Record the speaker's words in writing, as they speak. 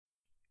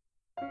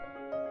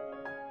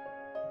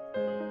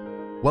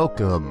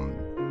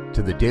Welcome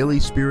to the Daily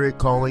Spirit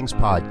Callings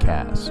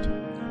podcast.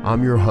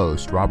 I'm your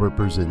host, Robert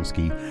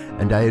Brzezinski,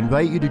 and I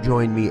invite you to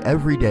join me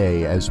every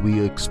day as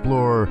we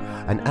explore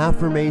an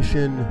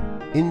affirmation,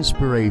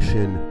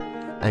 inspiration,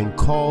 and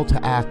call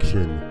to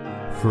action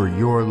for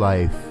your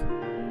life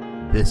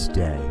this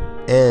day.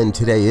 And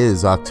today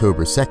is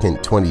October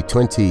 2nd,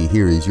 2020.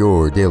 Here is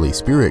your Daily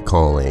Spirit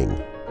Calling.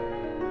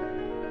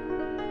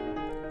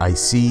 I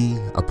see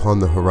upon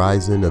the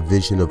horizon a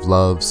vision of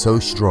love so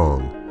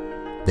strong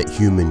that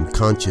human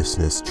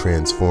consciousness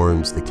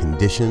transforms the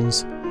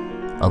conditions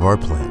of our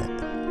planet.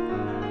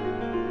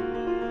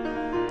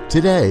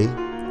 Today,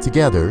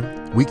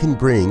 together, we can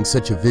bring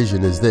such a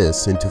vision as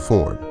this into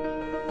form.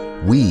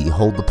 We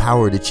hold the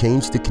power to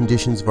change the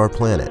conditions of our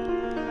planet.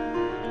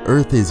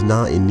 Earth is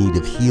not in need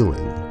of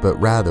healing, but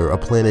rather a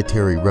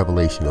planetary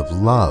revelation of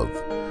love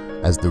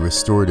as the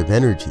restorative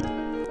energy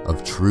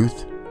of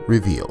truth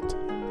revealed.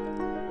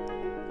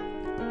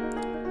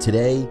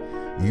 Today,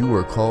 you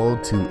are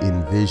called to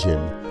envision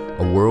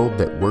a world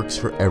that works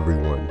for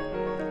everyone,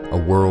 a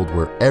world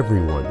where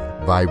everyone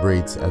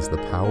vibrates as the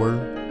power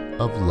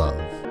of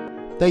love.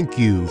 Thank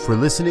you for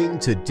listening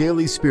to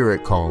Daily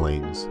Spirit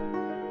Callings.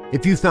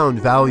 If you found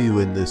value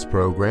in this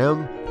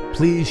program,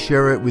 please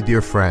share it with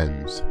your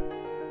friends.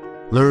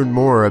 Learn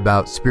more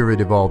about Spirit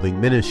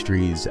Evolving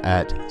Ministries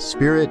at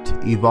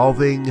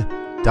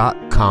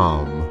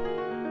spiritevolving.com.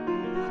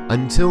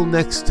 Until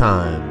next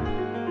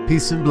time,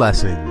 peace and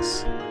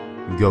blessings.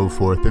 Go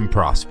forth and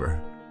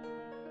prosper.